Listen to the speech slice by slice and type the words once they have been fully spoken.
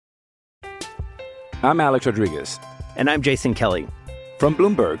I'm Alex Rodriguez. And I'm Jason Kelly. From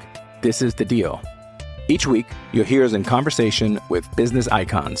Bloomberg, this is The Deal. Each week, you'll hear us in conversation with business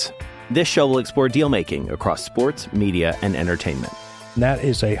icons. This show will explore deal-making across sports, media, and entertainment. That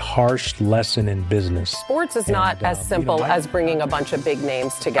is a harsh lesson in business. Sports is not as simple as bringing a bunch of big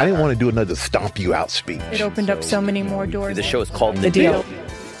names together. I didn't want to do another stomp you out speech. It opened up so many more doors. The show is called The Deal.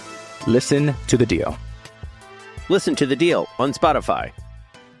 Listen to The Deal. Listen to The Deal on Spotify.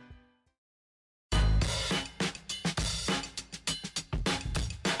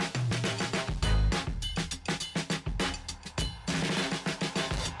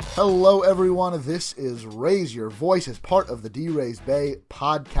 Hello, everyone. This is Raise Your Voice as part of the D-Raise Bay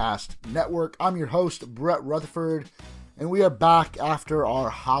podcast network. I'm your host, Brett Rutherford, and we are back after our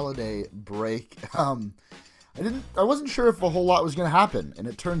holiday break. I wasn't sure if a whole lot was going to happen, and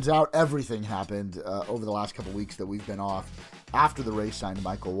it turns out everything happened over the last couple weeks that we've been off after the Rays signed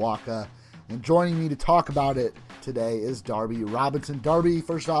Michael Wacha. And joining me to talk about it today is Darby Robinson. Darby,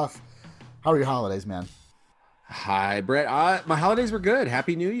 first off, how are your holidays, man? Hi, Brett. My holidays were good.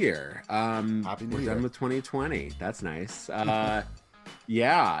 Happy New Year. Happy New Year. We're done with 2020. That's nice.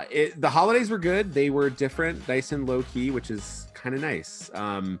 Yeah, the holidays were good. They were different, nice and low key, which is kind of nice.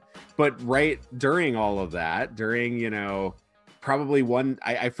 But right during all of that, probably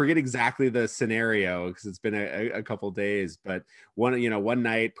I forget exactly the scenario because it's been a couple days, but one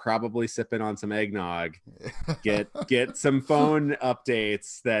night probably sipping on some eggnog, get some phone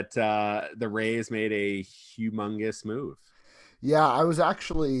updates that the Rays made a humongous move. Yeah, I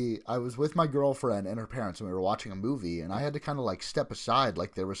was with my girlfriend and her parents, and we were watching a movie, and I had to kind of step aside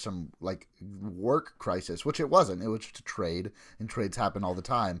like there was some work crisis, which it wasn't. It was just a trade, and trades happen all the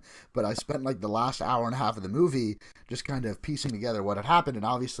time. But I spent the last hour and a half of the movie just kind of piecing together what had happened, and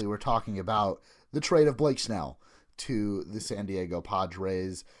obviously we're talking about the trade of Blake Snell to the San Diego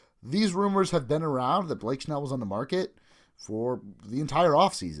Padres. These rumors have been around that Blake Snell was on the market for the entire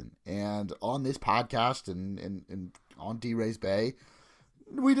offseason, and on this podcast and on D-Rays Bay,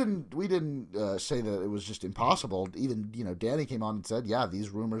 we didn't say that it was just impossible. Even Danny came on and said, yeah, these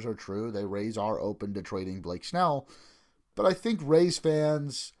rumors are true. The Rays are open to trading Blake Snell. But I think Rays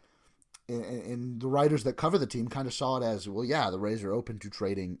fans and the writers that cover the team kind of saw it as, well, yeah, the Rays are open to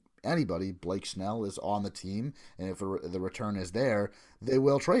trading anybody. Blake Snell is on the team, and if the return is there, they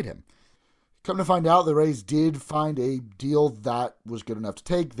will trade him. Come to find out, the Rays did find a deal that was good enough to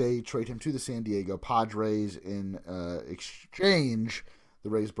take. They trade him to the San Diego Padres. In exchange,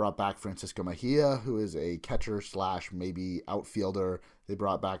 the Rays brought back Francisco Mejia, who is a catcher / maybe outfielder. They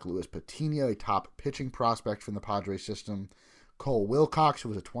brought back Luis Patino, a top pitching prospect from the Padres system. Cole Wilcox, who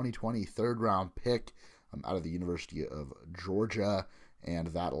was a 2020 third-round pick out of the University of Georgia. And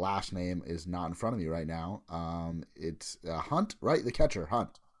that last name is not in front of me right now. It's Hunt, right? The catcher,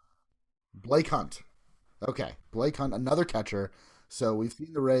 Hunt. Blake Hunt. Okay, Blake Hunt, another catcher. So we've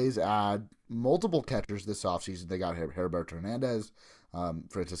seen the Rays add multiple catchers this offseason. They got Heriberto Hernandez,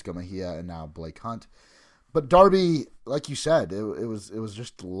 Francisco Mejia, and now Blake Hunt. But Darby, like you said, it was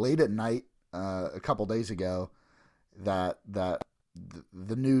just late at night a couple days ago that the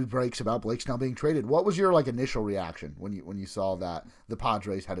news breaks about Blake Snell being traded. What was your initial reaction when you saw that the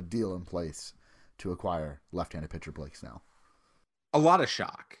Padres had a deal in place to acquire left-handed pitcher Blake Snell? A lot of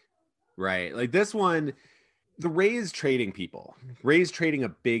shock. Right. This one, the Rays trading people, Rays trading a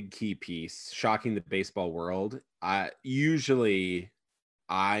big key piece, shocking the baseball world. Usually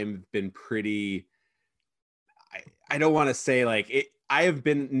I've been pretty, I don't want to say it. I have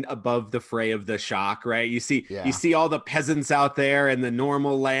been above the fray of the shock, right? You see all the peasants out there in the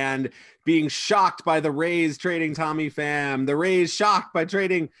normal land being shocked by the Rays trading Tommy Pham, the Rays shocked by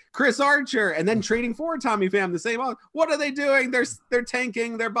trading Chris Archer, and then trading for Tommy Pham the same. What are they doing? They're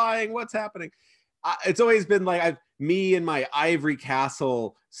tanking, they're buying. What's happening? It's always been me and my ivory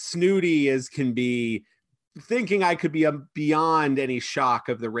castle, snooty as can be, thinking I could be beyond any shock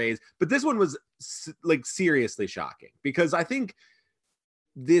of the Rays. But this one was seriously shocking because I think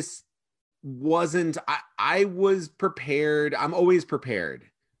this wasn't, I was prepared. I'm always prepared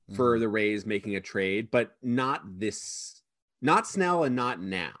for the Rays making a trade, but not Snell and not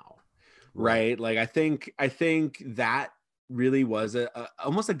now. Right. I think that really was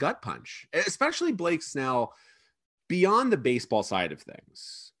almost a gut punch, especially Blake Snell beyond the baseball side of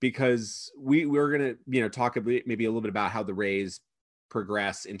things, because we're going to, talk maybe a little bit about how the Rays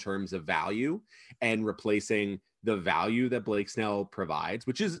progress in terms of value and replacing the value that Blake Snell provides,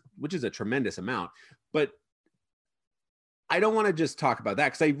 which is a tremendous amount. But I don't want to just talk about that,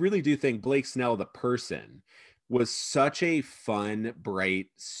 because I really do think Blake Snell, the person, was such a fun, bright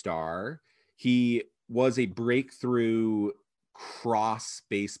star. He was a breakthrough cross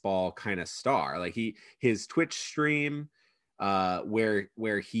baseball kind of star. Like his Twitch stream,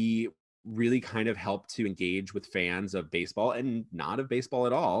 where he really kind of helped to engage with fans of baseball and not of baseball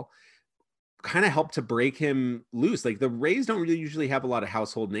at all, kind of helped to break him loose. Like the Rays don't really usually have a lot of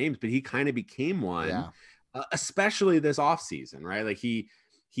household names, but he kind of became one, especially this offseason, right? Like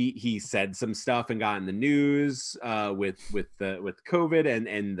he said some stuff and got in the news with COVID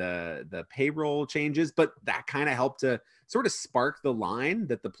and the payroll changes, but that kind of helped to sort of spark the line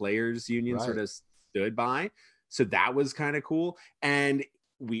that the players union sort of stood by. So that was kind of cool. And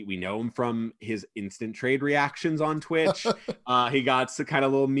we know him from his instant trade reactions on Twitch. He got kind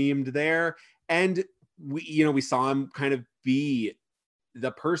of a little memed there. And we saw him kind of be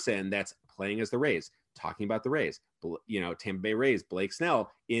the person that's playing as the Rays, talking about the Rays, Tampa Bay Rays, Blake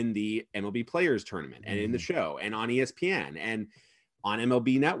Snell in the MLB Players Tournament and in the show and on ESPN and on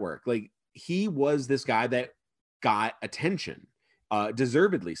MLB Network. Like he was this guy that got attention,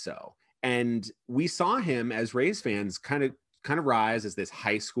 deservedly so. And we saw him as Rays fans kind of rise as this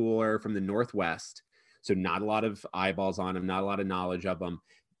high schooler from the Northwest. So not a lot of eyeballs on him, not a lot of knowledge of him,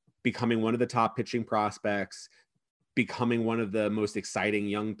 becoming one of the top pitching prospects, becoming one of the most exciting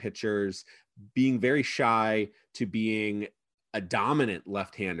young pitchers, being very shy to being a dominant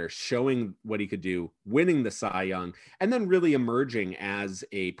left-hander, showing what he could do, winning the Cy Young, and then really emerging as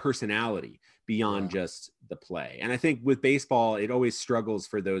a personality beyond just the play. And I think with baseball, it always struggles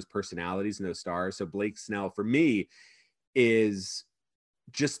for those personalities and those stars. So Blake Snell, for me, is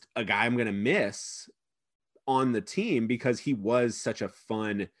just a guy I'm going to miss on the team because he was such a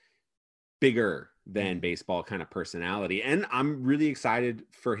fun, bigger than baseball kind of personality. And I'm really excited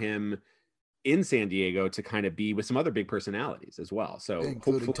for him in San Diego to kind of be with some other big personalities as well. So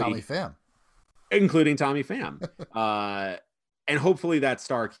including Tommy Pham. And hopefully that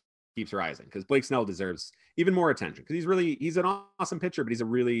star keeps rising because Blake Snell deserves even more attention because he's an awesome pitcher, but he's a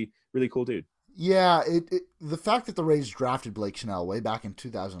really, really cool dude. Yeah, the fact that the Rays drafted Blake Snell way back in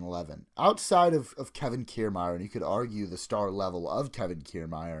 2011, outside of Kevin Kiermaier, and you could argue the star level of Kevin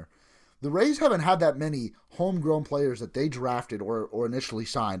Kiermaier, the Rays haven't had that many homegrown players that they drafted or initially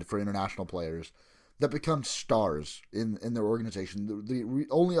signed for international players that become stars in their organization. The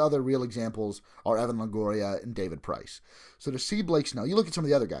only other real examples are Evan Longoria and David Price. So to see Blake Snell, you look at some of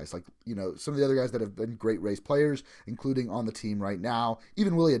the other guys, like, some of the other guys that have been great Rays players, including on the team right now,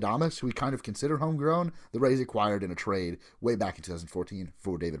 even Willy Adames, who we kind of consider homegrown, the Rays acquired in a trade way back in 2014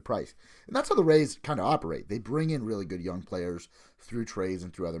 for David Price. And that's how the Rays kind of operate. They bring in really good young players through trades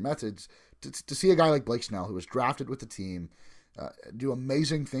and through other methods. To see a guy like Blake Snell, who was drafted with the team, do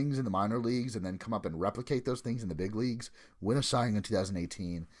amazing things in the minor leagues and then come up and replicate those things in the big leagues, win a Cy Young in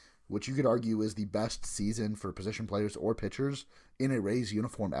 2018, which you could argue is the best season for position players or pitchers in a Rays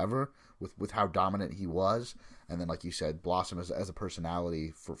uniform ever, with how dominant he was, and then, like you said, blossom as a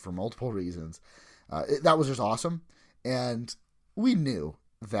personality for multiple reasons. That was just awesome, and we knew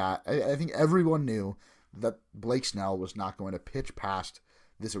that. I think everyone knew that Blake Snell was not going to pitch past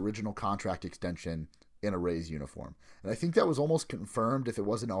this original contract extension in a Rays uniform. And I think that was almost confirmed, if it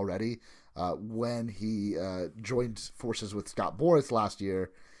wasn't already, when he joined forces with Scott Boras last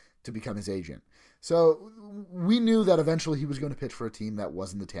year to become his agent. So we knew that eventually he was going to pitch for a team that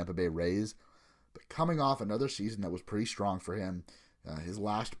wasn't the Tampa Bay Rays. But coming off another season that was pretty strong for him, his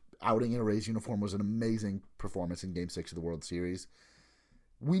last outing in a Rays uniform was an amazing performance in Game 6 of the World Series.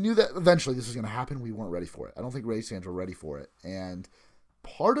 We knew that eventually this was going to happen. We weren't ready for it. I don't think Rays fans were ready for it. And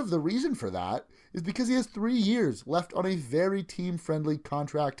part of the reason for that is because he has 3 years left on a very team-friendly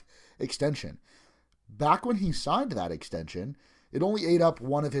contract extension. Back when he signed that extension, it only ate up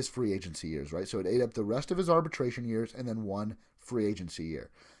one of his free agency years, right? So it ate up the rest of his arbitration years and then one free agency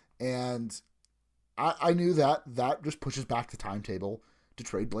year. And I knew that just pushes back the timetable to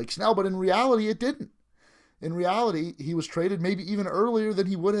trade Blake Snell, but in reality, it didn't. In reality, he was traded maybe even earlier than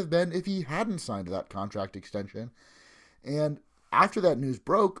he would have been if he hadn't signed that contract extension. And after that news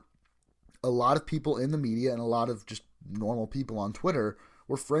broke, a lot of people in the media and a lot of just normal people on Twitter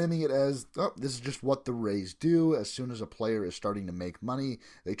were framing it as, oh, this is just what the Rays do. As soon as a player is starting to make money,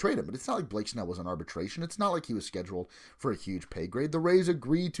 they trade him. But it's not like Blake Snell was on arbitration. It's not like he was scheduled for a huge pay grade. The Rays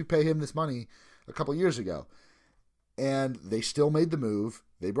agreed to pay him this money a couple years ago. And they still made the move.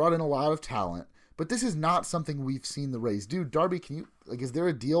 They brought in a lot of talent. But this is not something we've seen the Rays do. Darby, is there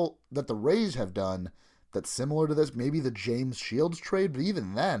a deal that the Rays have done that's similar to this? Maybe the James Shields trade, but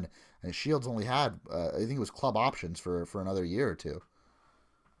even then, and Shields only had, I think it was club options for another year or two.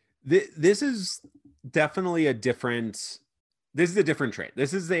 This is definitely a different trade.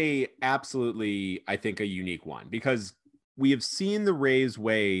 This is absolutely, I think, a unique one because we have seen the Rays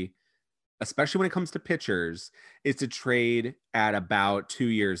way especially when it comes to pitchers, is to trade at about 2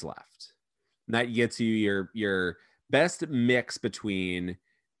 years left. And that gets you your best mix between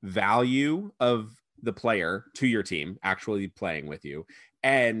value of the player to your team actually playing with you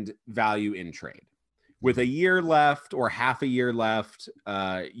and value in trade. With a year left or half a year left,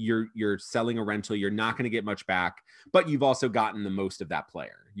 you're selling a rental. You're not going to get much back, but you've also gotten the most of that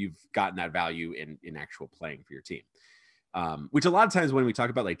player. You've gotten that value in actual playing for your team. Which a lot of times when we talk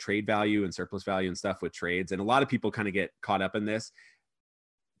about like trade value and surplus value and stuff with trades, and a lot of people kind of get caught up in this,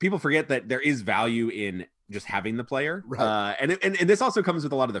 people forget that there is value in just having the player. Right. And this also comes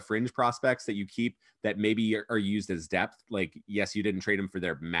with a lot of the fringe prospects that you keep that maybe are used as depth. Like, yes, you didn't trade them for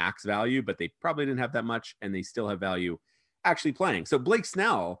their max value, but they probably didn't have that much and they still have value actually playing. So Blake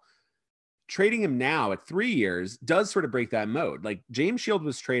Snell, trading him now at 3 years does sort of break that mode. Like James Shield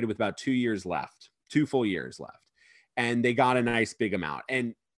was traded with about 2 years left, 2 full years left, and they got a nice big amount.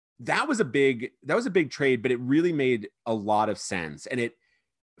 And that was a big trade, but it really made a lot of sense. And it,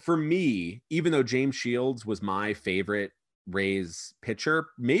 for me, even though James Shields was my favorite Rays pitcher,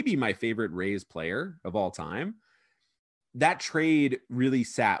 maybe my favorite Rays player of all time, that trade really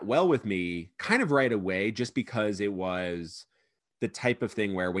sat well with me kind of right away, just because it was the type of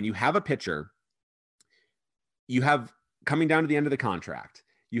thing where when you have a pitcher, you have coming down to the end of the contract,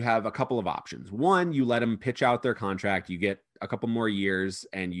 you have a couple of options. One, you let them pitch out their contract, you get a couple more years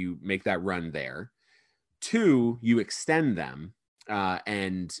and you make that run there. Two, you extend them.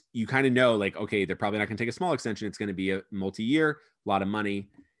 And you kind of know, like, okay, they're probably not going to take a small extension. It's going to be a multi-year, a lot of money.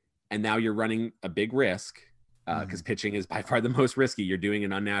 And now you're running a big risk because pitching is by far the most risky. You're doing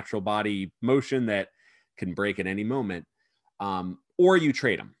an unnatural body motion that can break at any moment. Or you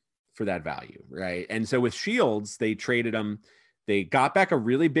trade them for that value, right? And so with Shields, they traded them. They got back a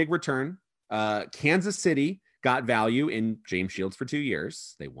really big return. Kansas City got value in James Shields for 2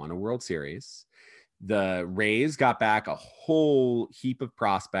 years. They won a World Series. The Rays got back a whole heap of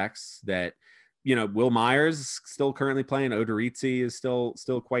prospects that, you know, Will Myers is still currently playing. Odorizzi is still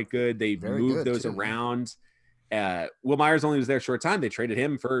quite good. They moved those around. Will Myers only was there a short time. They traded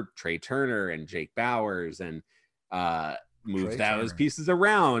him for Trey Turner and Jake Bowers and moved those pieces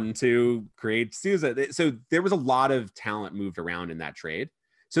around to create Souza. So there was a lot of talent moved around in that trade.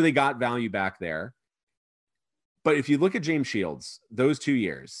 So they got value back there. But if you look at James Shields, those 2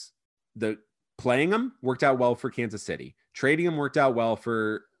 years, playing him worked out well for Kansas City. Trading him worked out well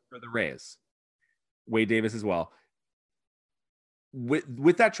for the Rays. Wade Davis as well.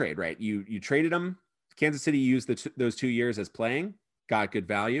 With that trade, right? You traded him. Kansas City used those 2 years as playing, got good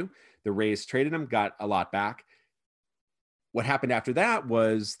value. The Rays traded him, got a lot back. What happened after that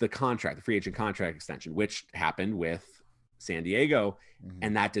was the contract, the free agent contract extension, which happened with San Diego,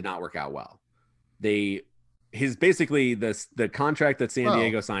 and that did not work out well. Basically the contract that San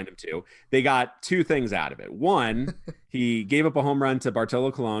Diego signed him to, they got two things out of it. One, he gave up a home run to Bartolo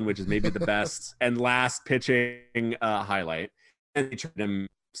Colon, which is maybe the best and last pitching highlight. And they traded him,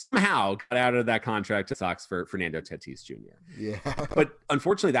 somehow got out of that contract to Sox for Fernando Tatis Jr. Yeah. But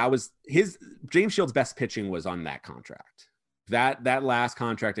unfortunately, that was James Shields' best pitching was on that contract. That last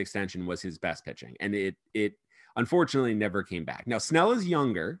contract extension was his best pitching. And it unfortunately never came back. Now, Snell is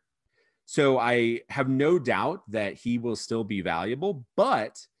younger, so I have no doubt that he will still be valuable,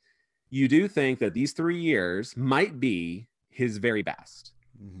 but you do think that these 3 years might be his very best.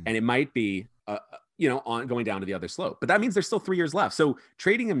 And it might be, on going down to the other slope, but that means there's still 3 years left. So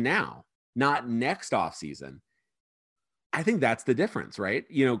trading him now, not next off season, I think that's the difference, right?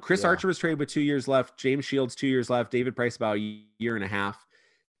 Chris Archer was traded with 2 years left, James Shields, 2 years left, David Price about a year and a half.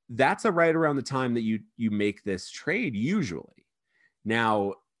 That's right around the time that you make this trade usually.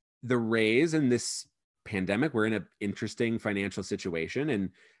 Now, the Rays in this pandemic, we're in an interesting financial situation. And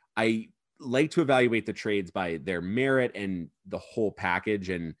I like to evaluate the trades by their merit and the whole package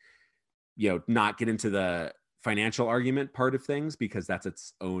and, not get into the financial argument part of things because that's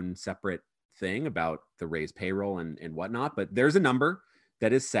its own separate thing about the Rays payroll and whatnot. But there's a number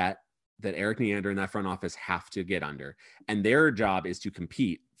that is set that Eric Neander and that front office have to get under. And their job is to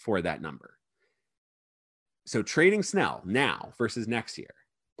compete for that number. So trading Snell now versus next year,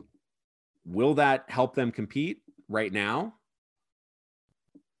 will that help them compete right now?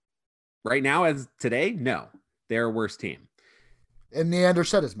 Right now, as today, no. They're a worse team. And Neander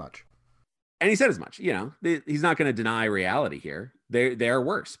said as much. And he said as much. He's not going to deny reality here. They're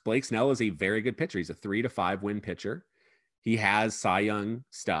worse. Blake Snell is a very good pitcher. He's a 3 to 5 win pitcher. He has Cy Young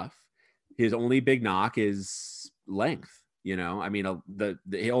stuff. His only big knock is length.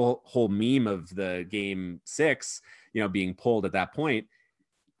 The whole meme of the game 6, being pulled at that point.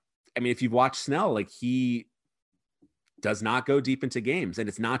 I mean, if you've watched Snell, like he does not go deep into games. And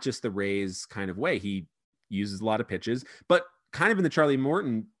it's not just the Rays kind of way. He uses a lot of pitches, but kind of in the Charlie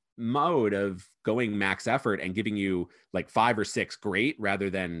Morton mode of going max effort and giving you like 5 or 6 great rather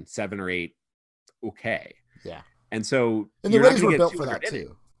than 7 or 8 okay. Yeah. And so the Rays were built for that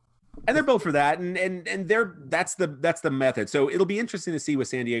too. And they're built for that, and that's the method. So it'll be interesting to see with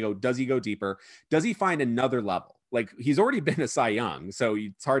San Diego. Does he go deeper? Does he find another level? Like, he's already been a Cy Young, so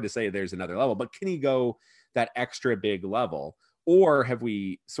it's hard to say there's another level. But can he go that extra big level, or have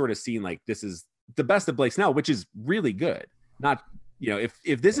we sort of seen like this is the best of Blake Snell, which is really good? Not,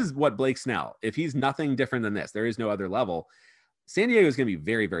 if this is what Blake Snell, if he's nothing different than this, there is no other level. San Diego is going to be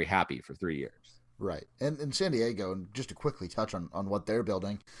very, very happy for 3 years. Right. And in San Diego, and just to quickly touch on what they're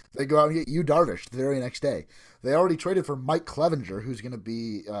building, they go out and get Yu Darvish the very next day. They already traded for Mike Clevinger, who's going to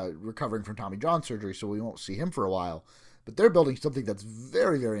be recovering from Tommy John surgery, so we won't see him for a while. But they're building something that's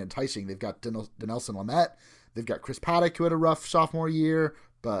very, very enticing. They've got Dinelson Lamet. They've got Chris Paddock, who had a rough sophomore year,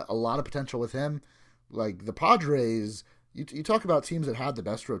 but a lot of potential with him. Like, the Padres, you talk about teams that had the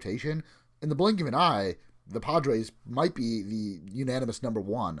best rotation. In the blink of an eye, the Padres might be the unanimous number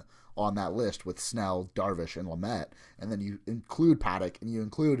one on that list with Snell, Darvish, and Lamet. And then you include Paddock, and you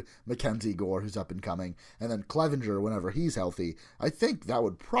include Mackenzie Gore, who's up and coming, and then Clevinger whenever he's healthy. I think that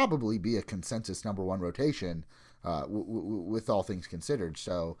would probably be a consensus number one rotation with all things considered.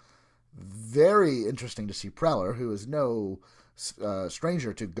 So very interesting to see Preller, who is no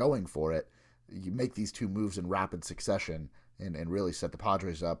stranger to going for it. You make these 2 moves in rapid succession and really set the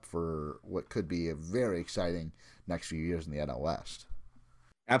Padres up for what could be a very exciting next few years in the NL West.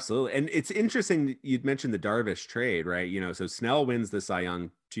 Absolutely. And it's interesting you'd mentioned the Darvish trade, right? So Snell wins the Cy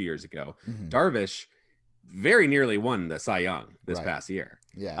Young 2 years ago. Mm-hmm. Darvish very nearly won the Cy Young this past year.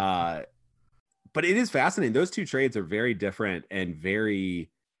 Yeah. But it is fascinating. Those 2 trades are very different and very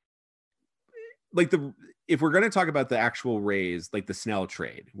like if we're going to talk about the actual Rays, like the Snell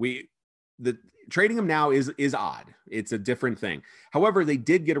trade, the trading them now is odd. It's a different thing. However, they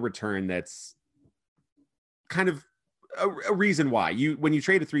did get a return that's kind of a reason why when you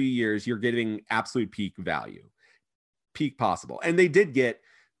trade a 3 years, you're getting absolute peak value, peak possible. And they did get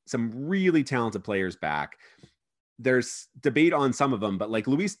some really talented players back. There's debate on some of them, but like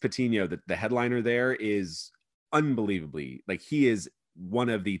Luis Patino, the headliner there, is unbelievably, like, he is one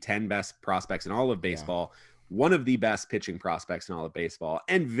of the 10 best prospects in all of baseball, one of the best pitching prospects in all of baseball,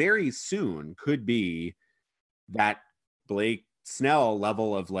 and very soon could be that Blake Snell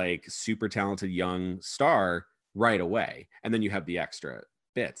level of like super talented young star right away. And then you have the extra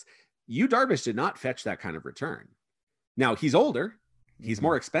bits. Yu Darvish did not fetch that kind of return. Now, he's older, he's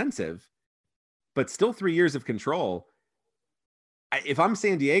more expensive, but still 3 years of control. If I'm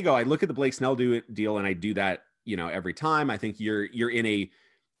San Diego, I look at the Blake Snell deal, and I do that, every time. I think you're in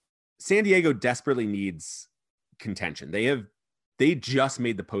San Diego desperately needs contention. They just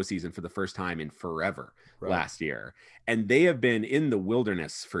made the postseason for the first time in forever last year, and they have been in the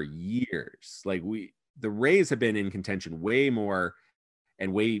wilderness for years. Like, the Rays have been in contention way more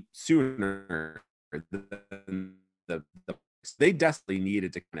and way sooner than they desperately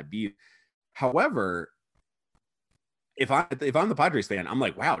needed to kind of be. However, if I'm the Padres fan, I'm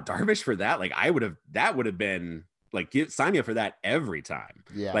like, wow, Darvish for that. Like, that would have been like, sign me up for that every time.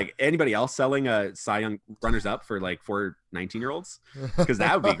 Yeah. Like, anybody else selling a Cy Young runners up for like 4 19-year-olds? Because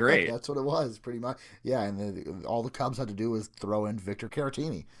that would be great. That's what it was, pretty much. Yeah, and all the Cubs had to do was throw in Victor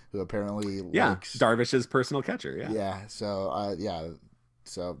Caratini, who apparently likes Darvish's personal catcher. Yeah. So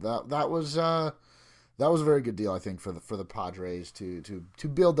so that was a very good deal, I think, for the Padres to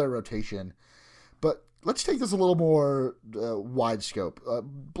build their rotation. But let's take this a little more wide scope.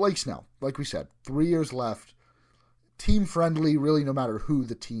 Blake Snell, like we said, 3 years left. Team friendly, really, no matter who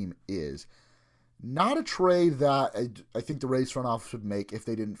the team is. Not a trade that I think the Rays front office would make if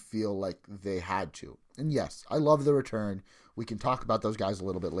they didn't feel like they had to. And yes, I love the return. We can talk about those guys a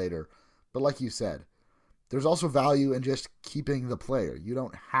little bit later. But like you said, there's also value in just keeping the player. You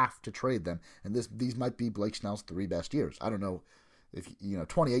don't have to trade them. And these might be Blake Snell's 3 best years. I don't know if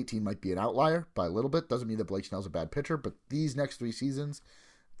 2018 might be an outlier by a little bit. Doesn't mean that Blake Snell's a bad pitcher, but these next 3 seasons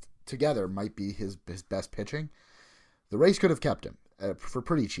together might be his best pitching. The Rays could have kept him for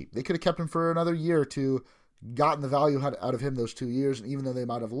pretty cheap. They could have kept him for another year or two, gotten the value out of him those 2 years, and even though they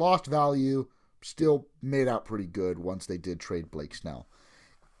might have lost value, still made out pretty good once they did trade Blake Snell.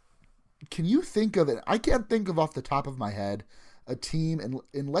 Can you think of it? I can't think of off the top of my head a team,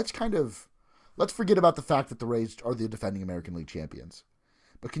 and let's forget about the fact that the Rays are the defending American League champions.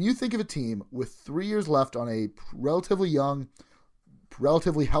 But can you think of a team with 3 years left on a relatively young,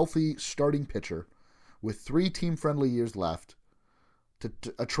 relatively healthy starting pitcher with 3 team-friendly years left to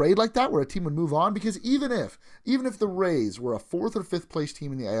a trade like that where a team would move on? Because even if the Rays were a 4th or 5th place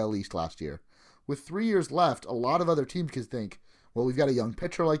team in the AL East last year, with 3 years left, a lot of other teams could think, well, we've got a young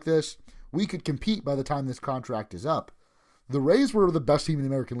pitcher like this. We could compete by the time this contract is up. The Rays were the best team in the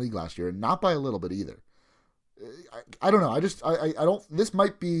American League last year, and not by a little bit either. I don't know. I don't. This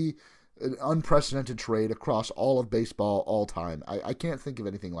might be an unprecedented trade across all of baseball all time. I can't think of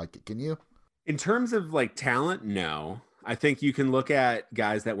anything like it. Can you? In terms of like talent, no. I think you can look at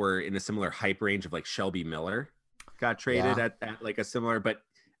guys that were in a similar hype range of like Shelby Miller got traded at like a similar, but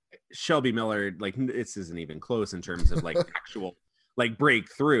Shelby Miller, like this isn't even close in terms of like actual like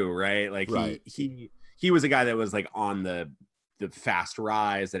breakthrough, right? Like he was a guy that was like on the fast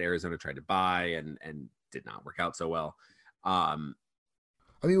rise that Arizona tried to buy and did not work out so well. I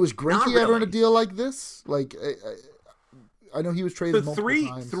mean, was Greinke ever in a deal like this? Like, I know he was traded multiple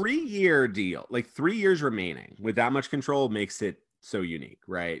times. 3-year deal, like 3 years remaining with that much control makes it so unique,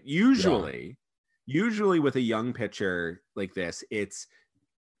 right? Usually with a young pitcher like this, it's,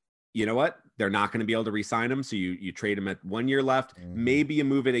 you know what? They're not going to be able to re-sign him. So you trade him at 1 year left. Maybe you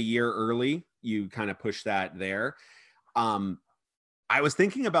move it a year early. You kind of push that there. I was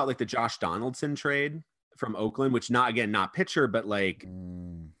thinking about like the Josh Donaldson trade from Oakland, which not pitcher, but like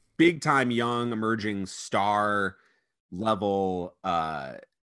big time young emerging star level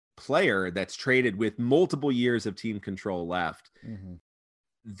player that's traded with multiple years of team control left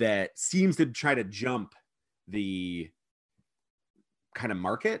that seems to try to jump the kind of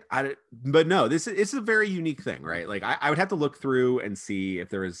market. But no, this is a very unique thing, right? Like I would have to look through and see if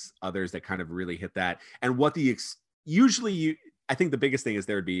there is others that kind of really hit that and what I think the biggest thing is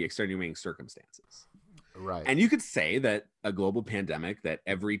there would be extenuating circumstances. Right. And you could say that a global pandemic that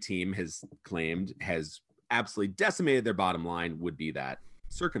every team has claimed has absolutely decimated their bottom line would be that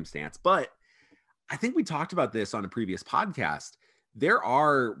circumstance. But I think we talked about this on a previous podcast. There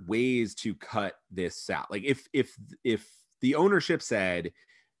are ways to cut this out. Like if the ownership said,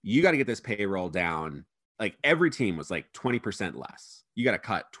 you got to get this payroll down, like every team was like 20% less. You got to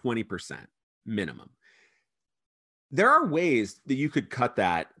cut 20% minimum. There are ways that you could cut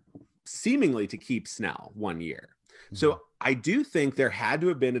that seemingly to keep Snell 1 year. So I do think there had to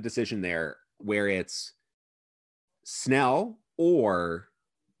have been a decision there where it's Snell or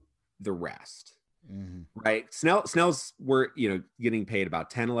the rest, right? Snell's were, getting paid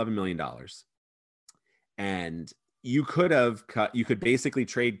about $10-11 million. And you could basically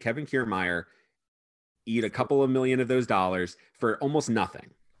trade Kevin Kiermaier, eat a couple of million of those dollars for almost nothing.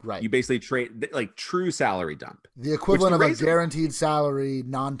 Right. You basically trade like true salary dump. The equivalent of a guaranteed salary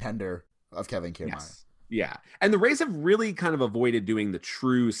non-tender of Kevin Kiermaier. Yes. Yeah. And the Rays have really kind of avoided doing the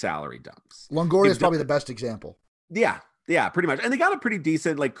true salary dumps. Longoria is probably the best example. Yeah. Yeah, pretty much. And they got a pretty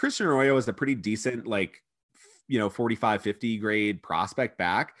decent, like Christian Arroyo is a pretty decent, like, 45, 50 grade prospect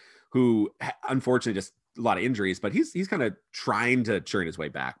back who unfortunately just a lot of injuries, but he's kind of trying to churn his way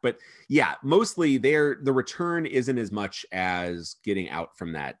back. But yeah, mostly the return isn't as much as getting out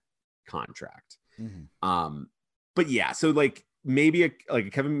from that contract. But yeah, so like maybe a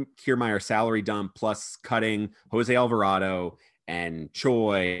Kevin Kiermaier salary dump plus cutting Jose Alvarado and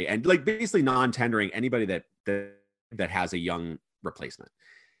Choi and like basically non-tendering anybody that has a young replacement.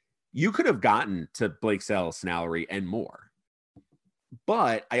 You could have gotten to Blake Snell's salary and more.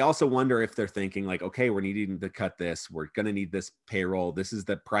 But I also wonder if they're thinking like, okay, we're needing to cut this. We're going to need this payroll. This is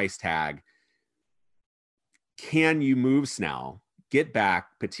the price tag. Can you move Snell, get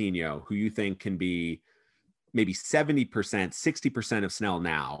back Patino, who you think can be maybe 70%, 60% of Snell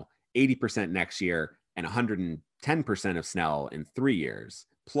now, 80% next year, and 110% of Snell in 3 years,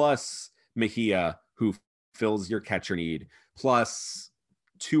 plus Mejia, who fills your catcher need, plus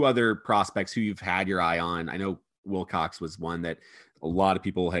two other prospects who you've had your eye on. I know Wilcox was one that a lot of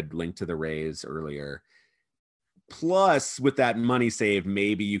people had linked to the Rays earlier. Plus, with that money saved,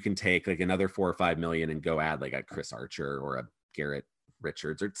 maybe you can take like another $4 or $5 million and go add like a Chris Archer or a Garrett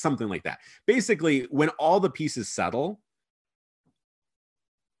Richards or something like that. Basically, when all the pieces settle,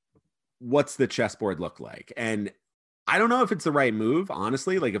 what's the chessboard look like? And I don't know if it's the right move,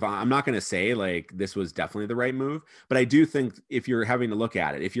 honestly. Like, if I'm not going to say like this was definitely the right move, but I do think if you're having to look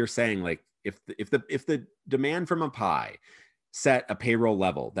at it, if you're saying like if the demand from a pie set a payroll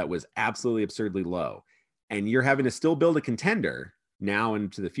level that was absolutely absurdly low, and you're having to still build a contender now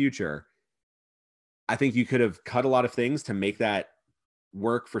into the future, I think you could have cut a lot of things to make that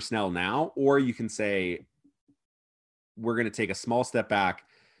work for Snell now, or you can say we're going to take a small step back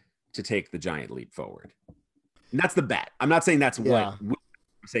to take the giant leap forward. And that's the bet. I'm not saying that's what I'm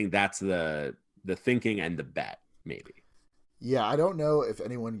saying. That's the thinking and the bet, maybe. Yeah, I don't know if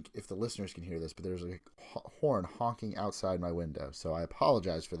the listeners can hear this, but there's a horn honking outside my window, so I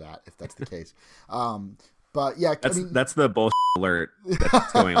apologize for that if that's the case. But yeah, that's the bullshit alert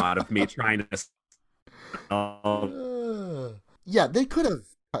that's going on of me trying to. Yeah, they could have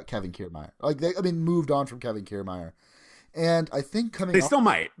cut Kevin Kiermaier. Moved on from Kevin Kiermaier, and I think They still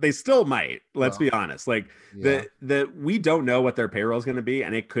might. Let's be honest. We don't know what their payroll is going to be,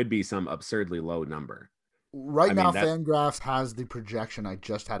 and it could be some absurdly low number. Right now, Fangraphs has the projection. I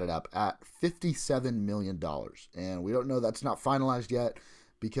just had it up at $57 million, and we don't know. That's not finalized yet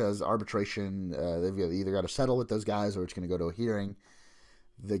because arbitration. They've either got to settle with those guys or it's going to go to a hearing.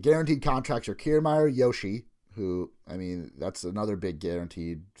 The guaranteed contracts are Kiermaier, Yoshi, who that's another big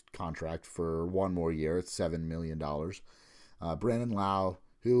guaranteed contract for one more year. It's $7 million. Brandon Lau,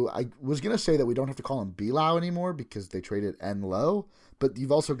 who I was going to say that we don't have to call him B Lau anymore because they traded N Low, but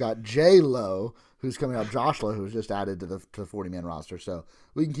you've also got J Low, who's coming up, Josh Lowe, who's just added to the 40-man roster. So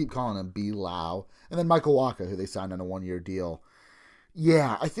we can keep calling him B Lau. And then Michael Wacha, who they signed on a one-year deal.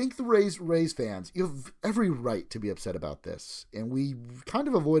 Yeah, I think the Rays fans, you have every right to be upset about this. And we kind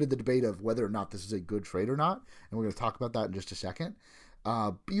of avoided the debate of whether or not this is a good trade or not. And we're going to talk about that in just a second.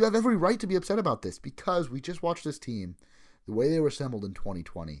 But you have every right to be upset about this because we just watched this team, the way they were assembled in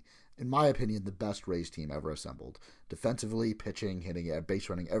 2020. In my opinion, the best Rays team ever assembled. Defensively, pitching, hitting, base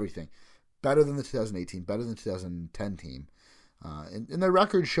running, everything. Better than the 2018, better than the 2010 team. And their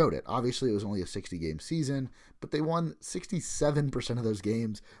record showed it. Obviously, it was only a 60-game season, but they won 67% of those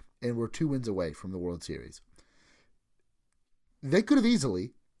games and were 2 wins away from the World Series. They could have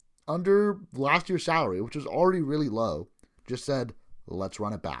easily, under last year's salary, which was already really low, just said, let's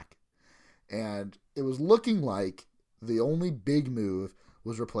run it back. And it was looking like the only big move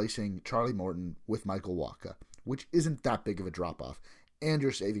was replacing Charlie Morton with Michael Wacha, which isn't that big of a drop-off. And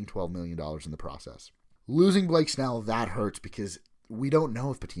you're saving $12 million in the process. Losing Blake Snell, that hurts because we don't know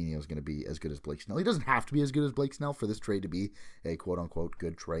if Patino is going to be as good as Blake Snell. He doesn't have to be as good as Blake Snell for this trade to be a quote-unquote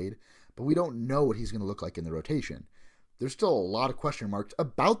good trade, but we don't know what he's going to look like in the rotation. There's still a lot of question marks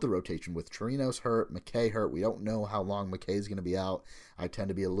about the rotation with Chirinos hurt, McKay hurt. We don't know how long McKay is going to be out. I tend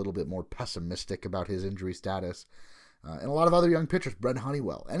to be a little bit more pessimistic about his injury status. And a lot of other young pitchers, Brent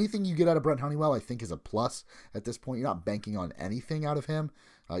Honeywell. Anything you get out of Brent Honeywell, I think, is a plus at this point. You're not banking on anything out of him.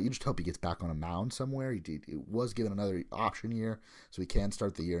 You just hope he gets back on a mound somewhere. He was given another option year, so he can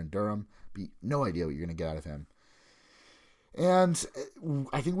start the year in Durham. But no idea what you're going to get out of him. And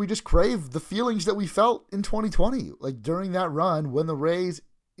I think we just crave the feelings that we felt in 2020. Like during that run, when the Rays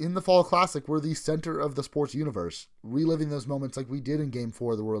in the Fall Classic were the center of the sports universe. Reliving those moments like we did in Game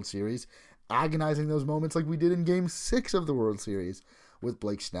 4 of the World Series. Agonizing those moments like we did in Game 6 of the World Series with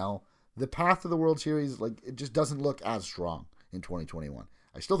Blake Snell. The path to the World Series, it just doesn't look as strong in 2021.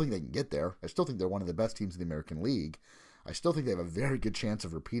 I still think they can get there. I still think they're one of the best teams in the American League. I still think they have a very good chance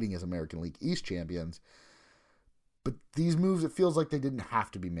of repeating as American League East champions. But these moves, it feels like they didn't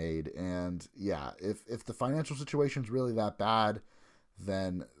have to be made. And yeah, if the financial situation is really that bad,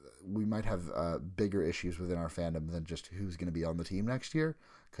 then we might have bigger issues within our fandom than just who's going to be on the team next year.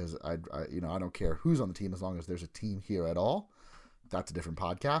 Because I don't care who's on the team as long as there's a team here at all. That's a different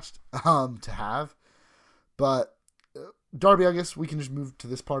podcast to have. But Darby, I guess we can just move to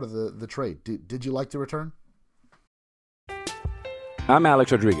this part of the trade. Did you like the return? I'm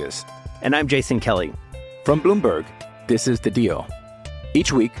Alex Rodriguez. And I'm Jason Kelly. From Bloomberg, this is The Deal.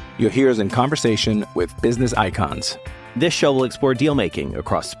 Each week, you'll hear us in conversation with business icons. This show will explore deal-making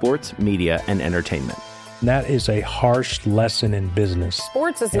across sports, media, and entertainment. That is a harsh lesson in business.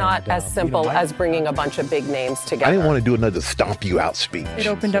 Sports is not as simple as bringing a bunch of big names together. I didn't want to do another stomp you out speech. It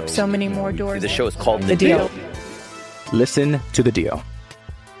opened up so many more doors. The show is called The Deal. Listen to The Deal.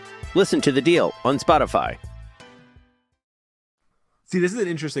 Listen to The Deal on Spotify. See, this is an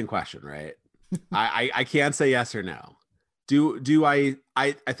interesting question, right? I can't say yes or no. Do I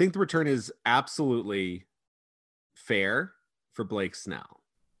think the return is absolutely fair for Blake Snell.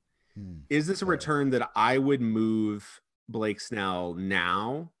 Is this a return that I would move Blake Snell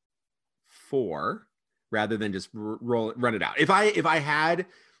now for, rather than just run it out? If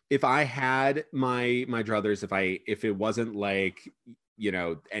I had my druthers, if it wasn't like,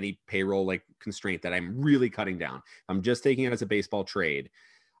 any payroll like constraint that I'm really cutting down, I'm just taking it as a baseball trade,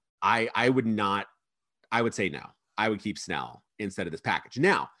 I would say no. I would keep Snell instead of this package.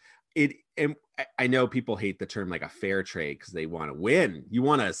 Now, I know people hate the term like a fair trade because they want to win. You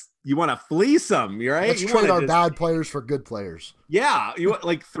want to fleece them, right? Let's trade our bad players for good players. Yeah, you want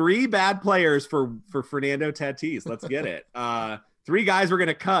like 3 bad players for Fernando Tatis. Let's get it. 3 guys we're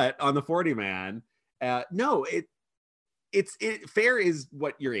gonna cut on the 40-man. No, fair is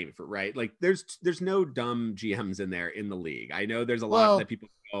what you're aiming for, right? Like there's no dumb GMs in there in the league. I know there's a lot that people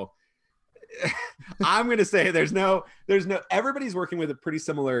go. I'm going to say there's no, everybody's working with a pretty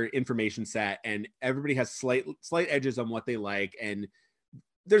similar information set, and everybody has slight edges on what they like. And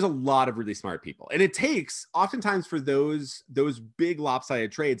there's a lot of really smart people. And it takes oftentimes for those big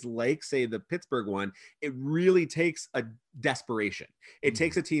lopsided trades, like say the Pittsburgh one, it really takes a desperation. It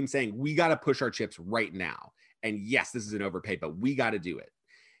takes a team saying, we got to push our chips right now. And yes, this is an overpay, but we got to do it.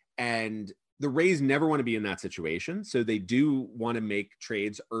 And the Rays never want to be in that situation. So they do want to make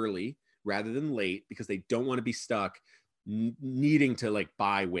trades early rather than late, because they don't want to be stuck needing to like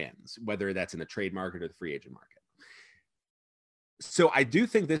buy wins, whether that's in the trade market or the free agent market. So I do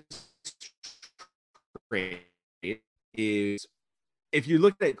think this trade is, if you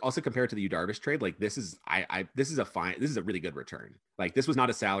look at also compare it to the Yu Darvish trade, like this is a really good return. Like this was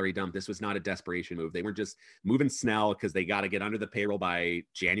not a salary dump. This was not a desperation move. They weren't just moving Snell because they got to get under the payroll by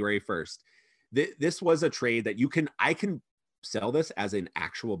January 1st. This was a trade that I can sell this as an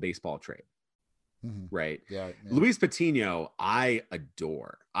actual baseball trade. Right. Yeah. Luis Patino, I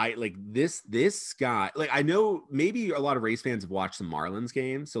adore. I like this guy. Like, I know maybe a lot of Rays fans have watched the Marlins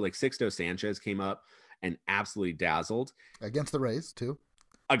game. So like Sixto Sanchez came up and absolutely dazzled against the Rays too.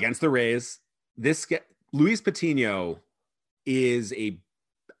 Against the Rays. Luis Patino is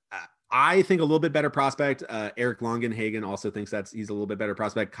I think a little bit better prospect. Eric Longenhagen also thinks he's a little bit better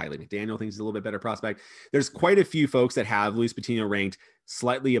prospect. Kylie McDaniel thinks he's a little bit better prospect. There's quite a few folks that have Luis Patino ranked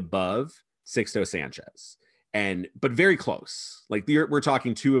slightly above Sixto Sanchez, but very close. Like we're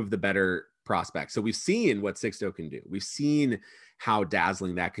talking two of the better prospects. So we've seen what Sixto can do. We've seen how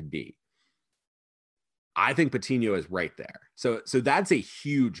dazzling that could be. I think Patino is right there. So that's a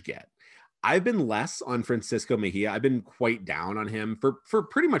huge get. I've been less on Francisco Mejia. I've been quite down on him for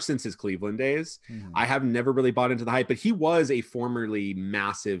pretty much since his Cleveland days. I have never really bought into the hype, but he was a formerly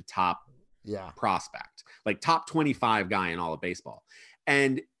massive top prospect, like top 25 guy in all of baseball.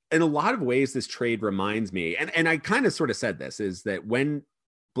 And in a lot of ways, this trade reminds me, and I kind of sort of said this, is that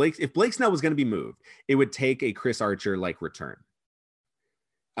if Blake Snell was going to be moved, it would take a Chris Archer like return.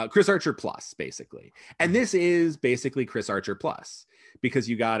 Chris Archer plus, basically. And this is basically Chris Archer plus, because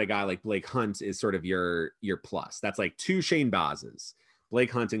you got a guy like Blake Hunt is sort of your plus. That's like two Shane Bazes,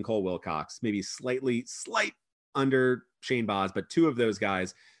 Blake Hunt and Cole Wilcox, maybe slight under Shane Baz, but two of those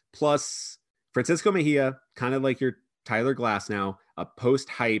guys, plus Francisco Mejia, kind of like your Tyler Glasnow, a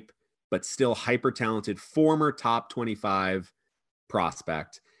post-hype, but still hyper-talented former top 25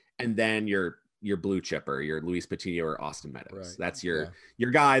 prospect. And then your blue chipper, your Luis Patino or Austin Meadows. Right. That's your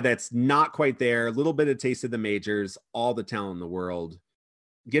guy that's not quite there, a little bit of taste of the majors, all the talent in the world.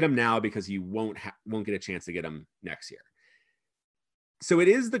 Get him now because you won't get a chance to get him next year. So it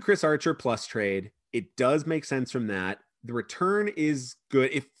is the Chris Archer plus trade. It does make sense from that. The return is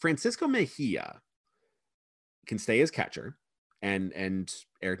good. If Francisco Mejia can stay as catcher, and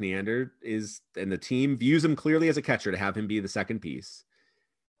Eric Neander and the team views him clearly as a catcher to have him be the second piece.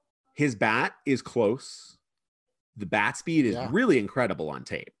 His bat is close. The bat speed is really incredible on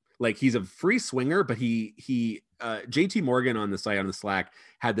tape. Like, he's a free swinger, but JT Morgan on the site on the Slack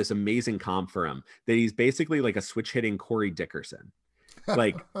had this amazing comp for him that he's basically like a switch hitting Corey Dickerson,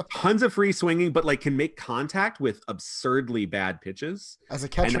 like tons of free swinging, but like can make contact with absurdly bad pitches. As a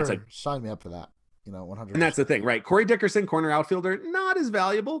catcher, sign me up for that. 100%. And that's the thing, right? Corey Dickerson, corner outfielder, not as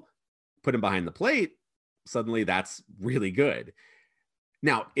valuable. Put him behind the plate. Suddenly that's really good.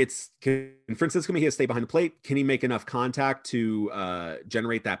 Now, can Francisco Mejia stay behind the plate? Can he make enough contact to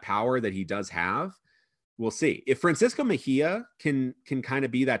generate that power that he does have? We'll see. If Francisco Mejia can kind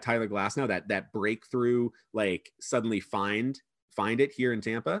of be that Tyler Glasnow, that breakthrough, like suddenly find it here in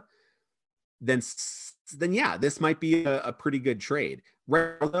Tampa, then yeah, this might be a pretty good trade.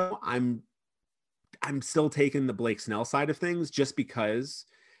 Right now, I'm still taking the Blake Snell side of things, just because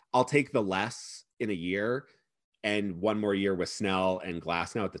I'll take the less in a year and one more year with Snell and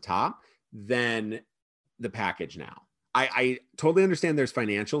Glasnow at the top than the package now. I totally understand there's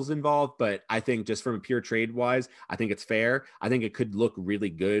financials involved, but I think just from a pure trade wise, I think it's fair. I think it could look really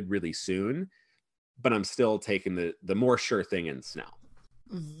good really soon, but I'm still taking the more sure thing in Snell.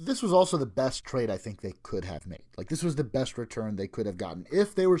 This was also the best trade I think they could have made. Like, this was the best return they could have gotten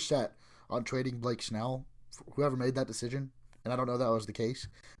if they were set on trading Blake Snell, whoever made that decision. And I don't know if that was the case,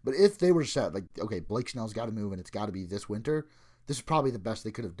 but if they were set, like, okay, Blake Snell's got to move and it's got to be this winter, this is probably the best they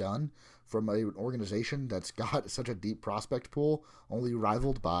could have done from an organization that's got such a deep prospect pool, only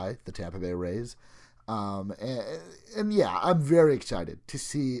rivaled by the Tampa Bay Rays. And yeah, I'm very excited to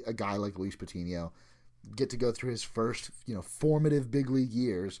see a guy like Luis Patino get to go through his first, formative big league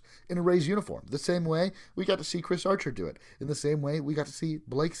years in a Rays uniform. The same way we got to see Chris Archer do it. In the same way we got to see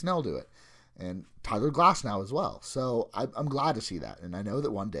Blake Snell do it. And Tyler Glasnow as well. So I'm glad to see that. And I know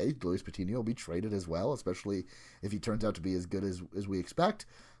that one day Luis Patino will be traded as well, especially if he turns out to be as good as we expect.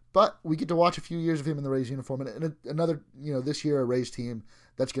 But we get to watch a few years of him in the Rays uniform. And another, this year a Rays team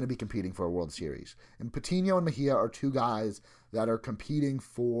that's going to be competing for a World Series. And Patino and Mejia are two guys that are competing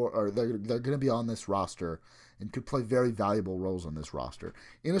for, or they're going to be on this roster and could play very valuable roles on this roster.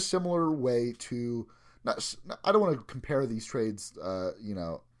 In a similar way to, I don't want to compare these trades,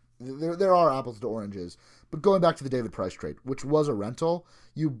 There are apples to oranges, but going back to the David Price trade, which was a rental,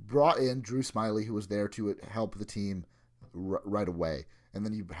 you brought in Drew Smyly, who was there to help the team right away. And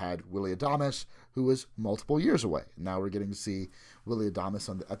then you had Willy Adames, who was multiple years away. Now we're getting to see Willy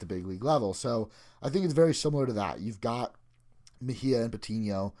Adames at the big league level. So I think it's very similar to that. You've got Mejia and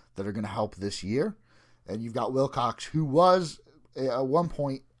Patino that are going to help this year. And you've got Wilcox, who was at one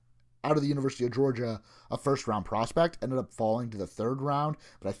point out of the University of Georgia, a first-round prospect, ended up falling to the third round,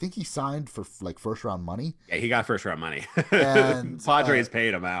 but I think he signed for first-round money. Yeah, he got first-round money. And Padres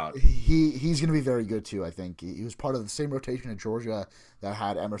paid him out. He's going to be very good too. I think he was part of the same rotation at Georgia that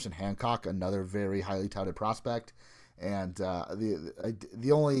had Emerson Hancock, another very highly touted prospect. And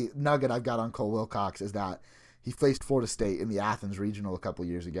the only nugget I've got on Cole Wilcox is that he faced Florida State in the Athens Regional a couple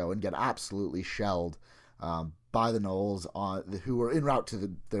years ago and got absolutely shelled by the Noles, who were en route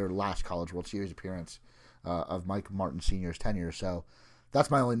to their last College World Series appearance of Mike Martin Sr.'s tenure. So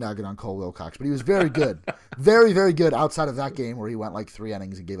that's my only nugget on Cole Wilcox. But he was very good, very, very good outside of that game where he went 3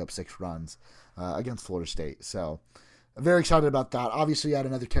 innings and gave up 6 runs against Florida State. So I'm very excited about that. Obviously, I had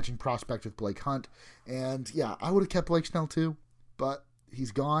another catching prospect with Blake Hunt. And, yeah, I would have kept Blake Snell too, but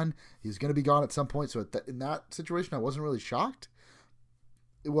he's gone. He's going to be gone at some point. So in that situation, I wasn't really shocked.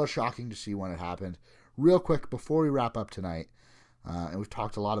 It was shocking to see when it happened. Real quick, before we wrap up tonight, and we've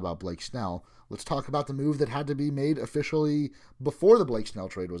talked a lot about Blake Snell, let's talk about the move that had to be made officially before the Blake Snell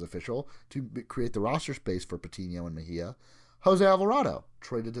trade was official to create the roster space for Patino and Mejia. Jose Alvarado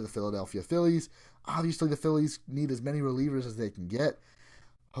traded to the Philadelphia Phillies. Obviously, the Phillies need as many relievers as they can get.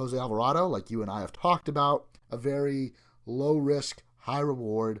 Jose Alvarado, like you and I have talked about, a very low-risk,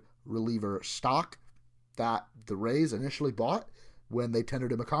 high-reward reliever stock that the Rays initially bought when they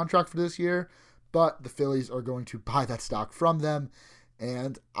tendered him a contract for this year. But the Phillies are going to buy that stock from them.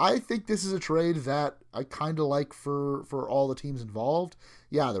 And I think this is a trade that I kind of like for all the teams involved.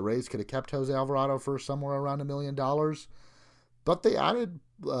 Yeah, the Rays could have kept Jose Alvarado for somewhere around $1 million. But they added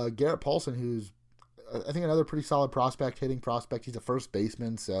Garrett Paulson, who's, I think, another pretty solid prospect, hitting prospect. He's a first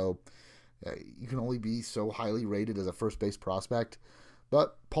baseman, so you can only be so highly rated as a first base prospect.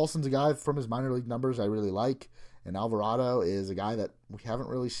 But Paulson's a guy from his minor league numbers I really like. And Alvarado is a guy that we haven't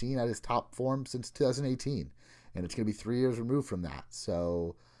really seen at his top form since 2018. And it's going to be 3 years removed from that.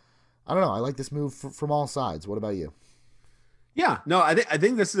 So, I don't know. I like this move from all sides. What about you? Yeah, no, I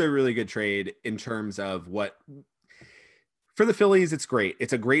think this is a really good trade in terms of what for the Phillies. It's great.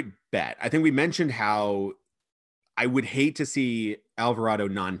 It's a great bet. I think we mentioned how I would hate to see Alvarado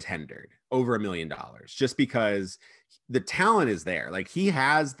non-tendered over $1 million just because the talent is there. Like, he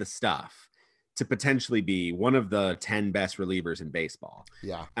has the stuff to potentially be one of the 10 best relievers in baseball.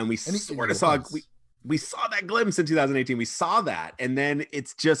 Yeah. And we sort of saw, we saw that glimpse in 2018. We saw that. And then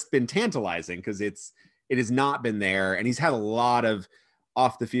it's just been tantalizing because it has not been there. And he's had a lot of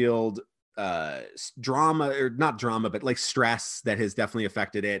off the field drama, or not drama, but like stress that has definitely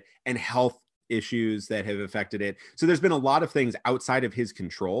affected it, and health issues that have affected it. So there's been a lot of things outside of his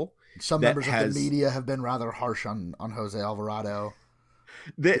control. Some members of the media have been rather harsh on Jose Alvarado.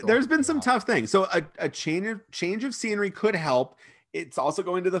 There's been some tough things. So a change of scenery could help. It's also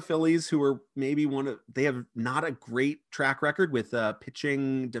going to the Phillies, who are maybe they have not a great track record with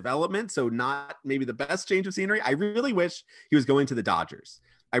pitching development. So not maybe the best change of scenery. I really wish he was going to the Dodgers.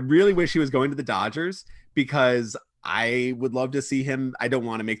 Because I would love to see him. I don't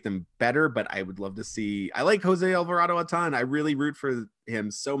want to make them better, but I would love to see. I like Jose Alvarado a ton. I really root for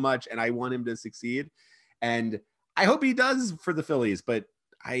him so much, and I want him to succeed. And I hope he does for the Phillies, but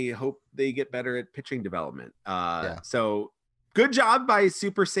I hope they get better at pitching development. So good job by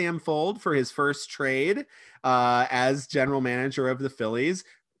Super Sam Fold for his first trade as general manager of the Phillies.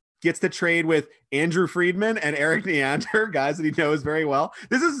 Gets to trade with Andrew Friedman and Eric Neander, guys that he knows very well.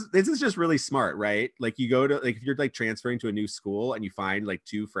 This is just really smart, right? Like, you go to, like, if you're like transferring to a new school and you find like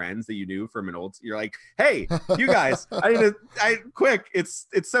 2 friends that you knew from an old, you're like, hey, you guys, it's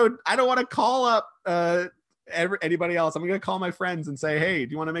so, I don't want to call up anybody else. I'm going to call my friends and say, hey,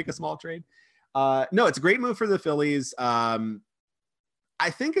 do you want to make a small trade? No, it's a great move for the Phillies. I I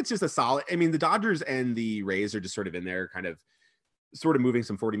think it's just a solid. I mean, the Dodgers and the Rays are just sort of in there, kind of sort of moving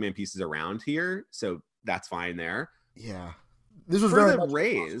some 40-man pieces around here. So that's fine there. Yeah. This was for very the much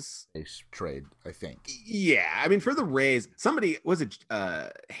Rays a trade, I think. Yeah. I mean, for the Rays, somebody was it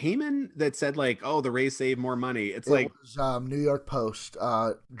Heyman that said like, oh, the Rays save more money. It was New York Post,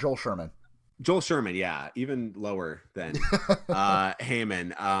 Joel Sherman. Joel Sherman, yeah, even lower than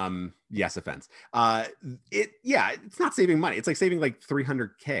Heyman. Yes, offense. It's not saving money. It's like saving like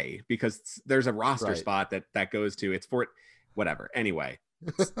 $300K because there's a roster spot that goes to. It's for whatever. Anyway,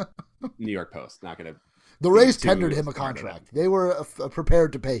 New York Post. Not gonna. The Rays tendered him a contract. They were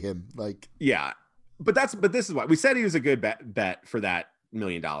prepared to pay him. Yeah, but this is why we said he was a good bet for that $1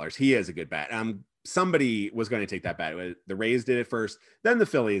 million. He is a good bet. Somebody was going to take that bet. The Rays did it first, then the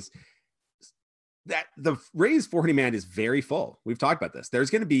Phillies. That the Rays 40-man is very full. We've talked about this. There's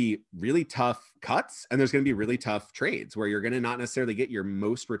going to be really tough cuts and there's going to be really tough trades where you're going to not necessarily get your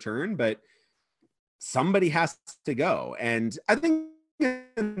most return, but somebody has to go. And I think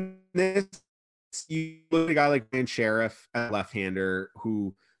in this, you look at a guy like Ryan Sheriff, a left-hander,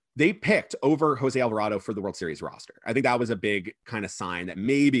 who they picked over Jose Alvarado for the World Series roster. I think that was a big kind of sign that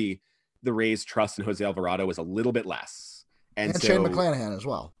maybe the Rays' trust in Jose Alvarado was a little bit less. And so, Shane McClanahan as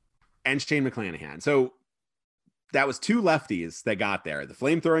well. And Shane McClanahan. So that was two lefties that got there. The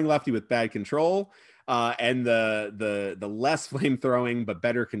flame-throwing lefty with bad control and the less flame-throwing but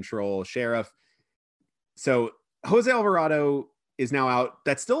better control Sheriff. So Jose Alvarado is now out.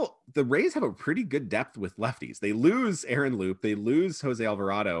 That's still, the Rays have a pretty good depth with lefties. They lose Aaron Loop. They lose Jose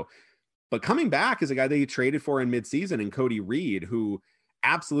Alvarado. But coming back is a guy they traded for in midseason in Cody Reed, who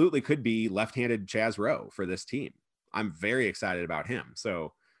absolutely could be left-handed Chaz Rowe for this team. I'm very excited about him.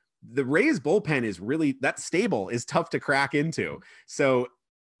 So the Rays bullpen is really, that stable is tough to crack into. So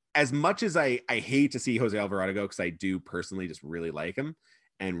as much as I hate to see Jose Alvarado go, because I do personally just really like him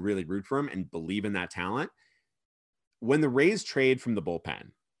and really root for him and believe in that talent, when the Rays trade from the bullpen,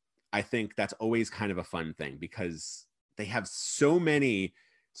 I think that's always kind of a fun thing because they have so many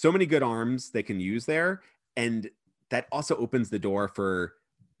good arms they can use there. And that also opens the door for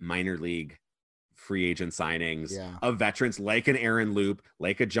minor league free agent signings of veterans like an Aaron Loop,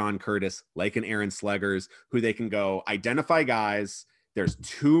 like a John Curtis, like an Aaron Sleggers, who they can go identify guys. There's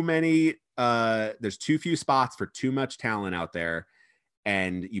too few spots for too much talent out there.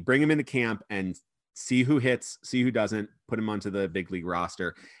 And you bring them into camp and see who hits, see who doesn't, put them onto the big league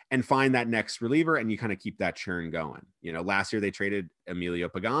roster and find that next reliever. And you kind of keep that churn going. You know, last year they traded Emilio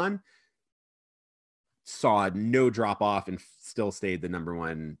Pagan, saw no drop off and still stayed the number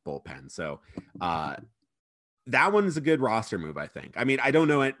one bullpen. So that one's a good roster move, I think. I mean, I don't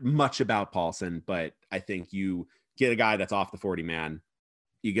know much about Paulson, but I think you get a guy that's off the 40-man.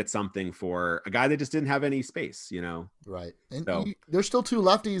 You get something for a guy that just didn't have any space, you know? Right. And there's still two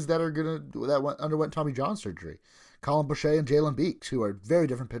lefties that underwent Tommy John surgery. Colin Boucher and Jalen Beeks, who are very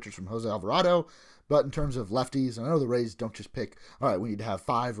different pitchers from Jose Alvarado. But in terms of lefties, I know the Rays don't just pick, all right, we need to have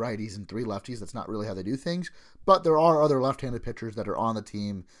 5 righties and 3 lefties. That's not really how they do things. But there are other left-handed pitchers that are on the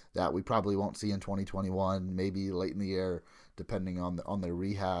team that we probably won't see in 2021, maybe late in the year, depending on their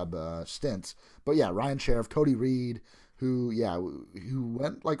rehab stints. But yeah, Ryan Sheriff, Cody Reed, who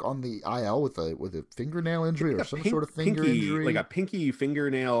went like on the IL with a fingernail injury or some sort of finger injury, like a pinky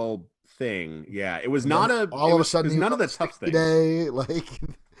fingernail thing. Yeah, it was not a. All of a sudden, none of the tough things. Today, like.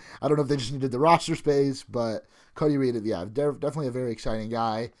 I don't know if they just needed the roster space, but Cody Reed, definitely a very exciting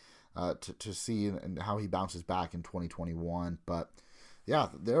guy to see and how he bounces back in 2021. But yeah,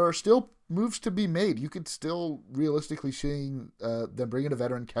 there are still moves to be made. You could still realistically see them bringing a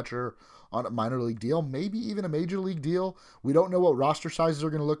veteran catcher on a minor league deal, maybe even a major league deal. We don't know what roster sizes are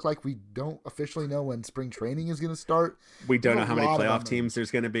going to look like. We don't officially know when spring training is going to start. We don't know how many playoff teams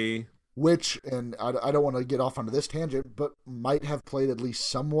there's going to be. Which, and I don't want to get off onto this tangent, but might have played at least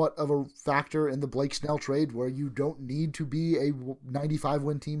somewhat of a factor in the Blake Snell trade, where you don't need to be a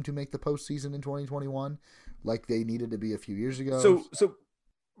 95-win team to make the postseason in 2021, like they needed to be a few years ago. So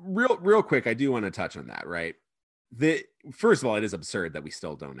real quick, I do want to touch on that, right? First of all, it is absurd that we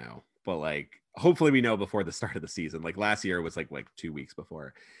still don't know, but like, hopefully we know before the start of the season. Like last year was like 2 weeks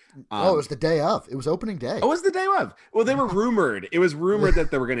before. It was the day of. It was opening day. Oh, it was the day of. Well, they were rumored. It was rumored that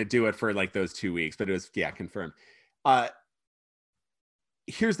they were going to do it for like those 2 weeks, but it was confirmed.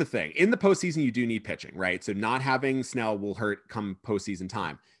 Here's the thing: in the postseason, you do need pitching, right? So not having Snell will hurt come postseason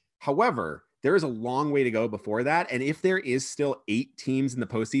time. However, there is a long way to go before that, and if there is still 8 teams in the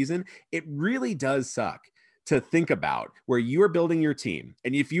postseason, it really does suck to think about where you are building your team.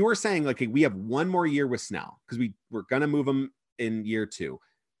 And if you are saying like, okay, we have one more year with Snell because we're going to move him in year 2,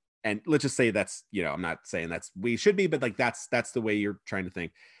 and let's just say that's, I'm not saying that's we should be, but like that's the way you're trying to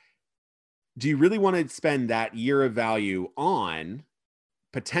think. Do you really want to spend that year of value on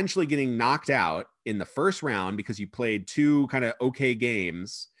potentially getting knocked out in the first round because you played 2 kind of okay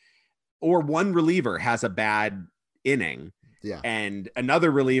games, or one reliever has a bad inning? Yeah. And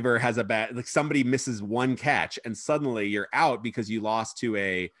another reliever has a bad, like somebody misses one catch and suddenly you're out because you lost to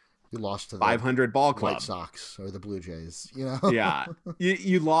the 500 ball club, White Sox or the Blue Jays, Yeah.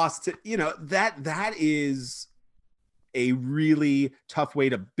 You lost to, that is a really tough way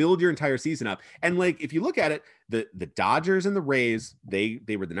to build your entire season up. And like, if you look at it, the Dodgers and the Rays, they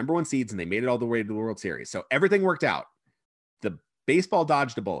were the number 1 seeds and they made it all the way to the World Series. So everything worked out. The baseball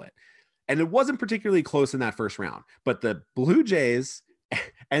dodged a bullet. And it wasn't particularly close in that first round, but the Blue Jays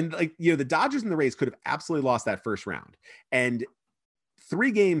and the Dodgers and the Rays could have absolutely lost that first round. And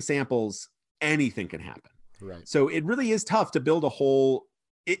 3 game samples, anything can happen. Right. So it really is tough to build a whole,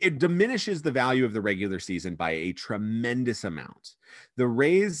 it diminishes the value of the regular season by a tremendous amount. The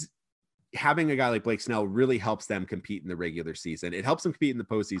Rays having a guy like Blake Snell really helps them compete in the regular season. It helps them compete in the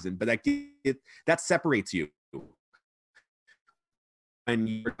postseason, but that separates you. And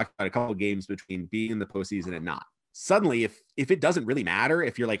you're talking about a couple of games between being in the postseason and not. Suddenly, if it doesn't really matter,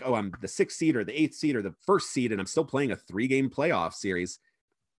 if you're like, oh, I'm the 6th seed or the 8th seed or the 1st seed, and I'm still playing a 3-game playoff series,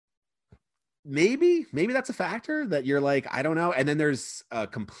 maybe that's a factor that you're like, I don't know. And then there's a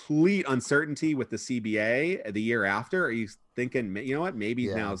complete uncertainty with the CBA the year after. Are you thinking, you know what, maybe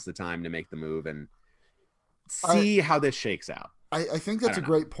now's the time to make the move and see how this shakes out? I think that's a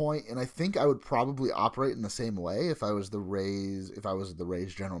great point, and I think I would probably operate in the same way if I was the Rays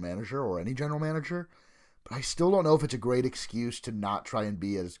general manager or any general manager. But I still don't know if it's a great excuse to not try and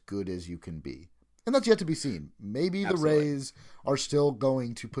be as good as you can be. And that's yet to be seen. Maybe Absolutely. The Rays are still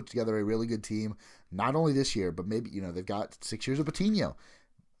going to put together a really good team, not only this year, but maybe, they've got 6 years of Patino.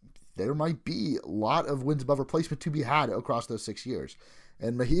 There might be a lot of wins above replacement to be had across those 6 years.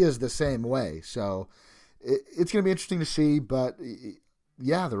 And Mejia's the same way. So it's going to be interesting to see, but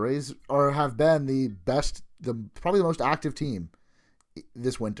yeah, the Rays have been probably the most active team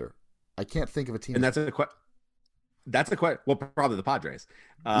this winter. I can't think of a team. And that's a question. Well, probably the Padres,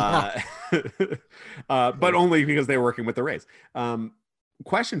 but only because they're working with the Rays.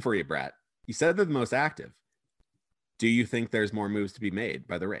 Question for you, Brett. You said they're the most active. Do you think there's more moves to be made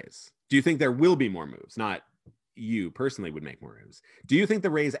by the Rays? Do you think there will be more moves? Not you personally would make more moves. Do you think the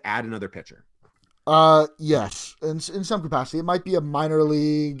Rays add another pitcher? Yes, in some capacity. It might be a minor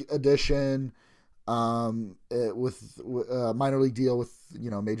league addition, with a minor league deal with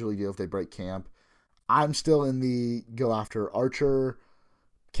major league deal if they break camp. I'm still in the go after Archer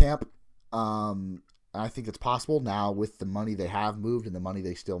camp. I think it's possible now with the money they have moved and the money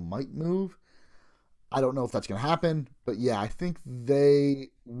they still might move. I don't know if that's going to happen, but yeah, I think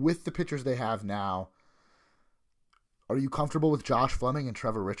with the pitchers they have now. Are you comfortable with Josh Fleming and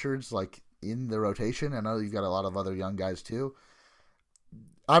Trevor Richards in the rotation? I know you've got a lot of other young guys too.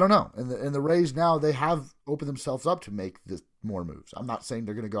 I don't know. And the Rays now, they have opened themselves up to make more moves. I'm not saying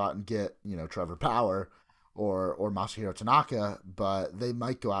they're going to go out and get, Trevor Bauer or Masahiro Tanaka, but they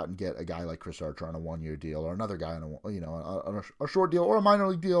might go out and get a guy like Chris Archer on a 1-year deal or another guy on a short deal or a minor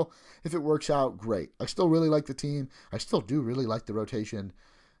league deal. If it works out, great. I still really like the team. I still do really like the rotation,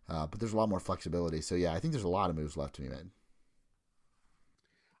 but there's a lot more flexibility. So yeah, I think there's a lot of moves left to be made.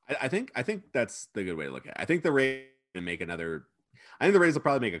 I think that's the good way to look at it. I think the Rays will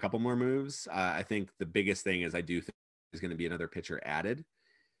probably make a couple more moves. I think the biggest thing is I do think there's going to be another pitcher added.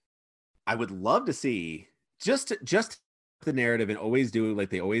 I would love to see just the narrative and always do like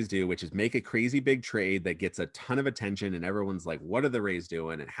they always do, which is make a crazy big trade that gets a ton of attention and everyone's like, what are the Rays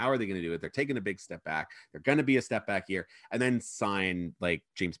doing and how are they going to do it? They're taking a big step back. They're going to be a step back year, and then sign like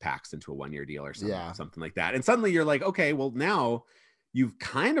James Paxton to a 1-year deal or something like that. And suddenly you're like, okay, well now you've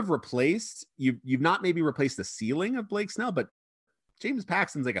kind of replaced, you've not maybe replaced the ceiling of Blake Snell, but James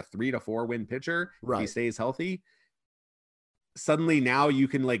Paxton's like a 3 to 4 win pitcher. Right. If he stays healthy. Suddenly now you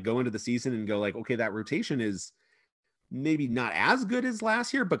can go into the season and go okay, that rotation is maybe not as good as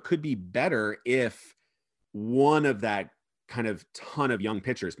last year, but could be better if one of that kind of ton of young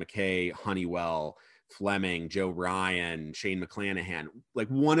pitchers, McKay, Honeywell, Fleming, Joe Ryan, Shane McClanahan,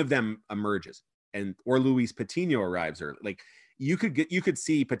 one of them emerges or Luis Patino arrives early. You could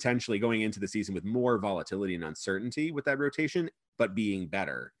see potentially going into the season with more volatility and uncertainty with that rotation, but being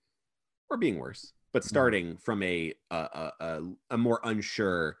better or being worse, but starting from a more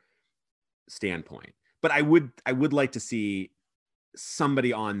unsure standpoint. But I would like to see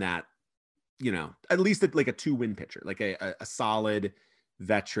somebody on that, at least like a 2-win pitcher, like a solid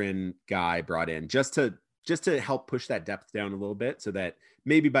veteran guy brought in just to just to help push that depth down a little bit so that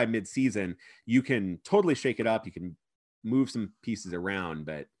maybe by mid-season you can totally shake it up. You can move some pieces around,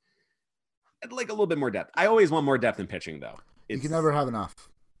 but I'd like a little bit more depth. I always want more depth in pitching, though. You can never have enough.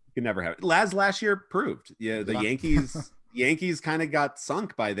 You can never have it. Last year proved. Yeah, the Yankees kind of got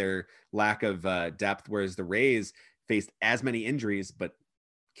sunk by their lack of depth, whereas the Rays faced as many injuries but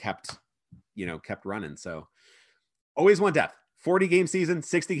kept running. So always want depth. 40 game season,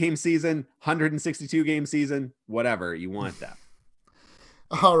 60 game season, 162 game season, whatever you want depth.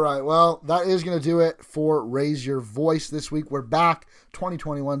 All right. Well, that is going to do it for Raise Your Voice this week. We're back.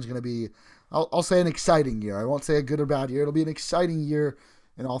 2021 is going to be, I'll say, an exciting year. I won't say a good or bad year. It'll be an exciting year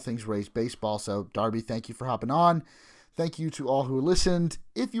in all things Rays baseball. So, Darby, thank you for hopping on. Thank you to all who listened.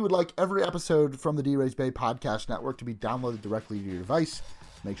 If you would like every episode from the D-Rays Bay Podcast Network to be downloaded directly to your device,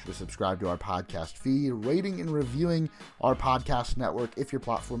 make sure to subscribe to our podcast feed. Rating and reviewing our podcast network, if your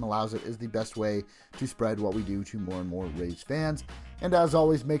platform allows it, is the best way to spread what we do to more and more Rays fans. And as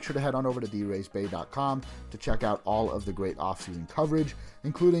always, make sure to head on over to draysbay.com to check out all of the great offseason coverage,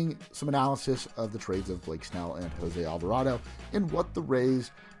 including some analysis of the trades of Blake Snell and Jose Alvarado and what the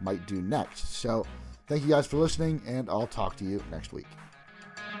Rays might do next. So thank you guys for listening, and I'll talk to you next week.